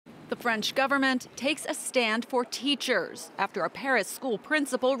The French government takes a stand for teachers after a Paris school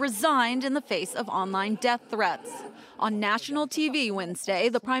principal resigned in the face of online death threats. On national TV Wednesday,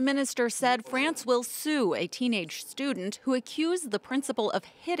 the Prime Minister said France will sue a teenage student who accused the principal of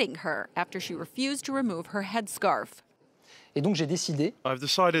hitting her after she refused to remove her headscarf. I've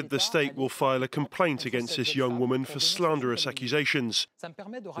decided the state will file a complaint against this young woman for slanderous accusations.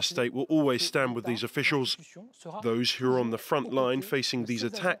 The state will always stand with these officials, those who are on the front line facing these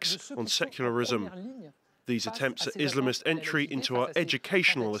attacks on secularism, these attempts at Islamist entry into our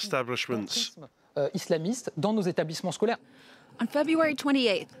educational establishments. On February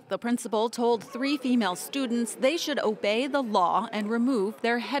 28th, the principal told 3 female students they should obey the law and remove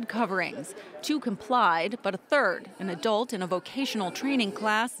their head coverings. 2 complied, but a third, an adult in a vocational training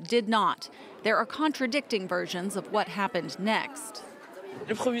class, did not. There are contradicting versions of what happened next.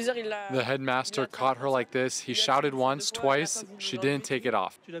 The headmaster caught her like this. He shouted once, twice. She didn't take it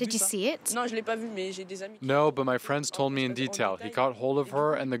off. Did you see it? No, but my friends told me in detail. He caught hold of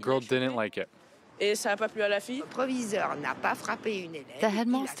her and the girl didn't like it. The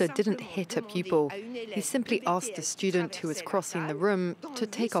headmaster didn't hit a pupil. He simply asked the student who was crossing the room to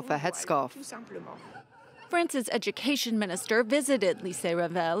take off her headscarf. France's education minister visited Lycée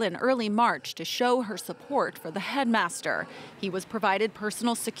Revel in early March to show her support for the headmaster. He was provided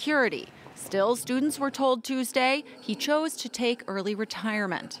personal security. Still, students were told Tuesday he chose to take early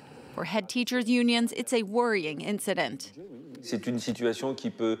retirement. For head teachers' unions, it's a worrying incident.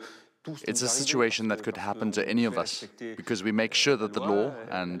 It's a situation that could happen to any of us, because we make sure that the law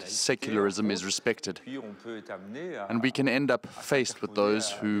and secularism is respected. And we can end up faced with those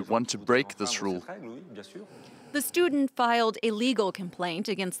who want to break this rule. The student filed a legal complaint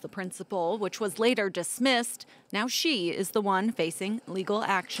against the principal, which was later dismissed. Now she is the one facing legal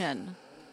action.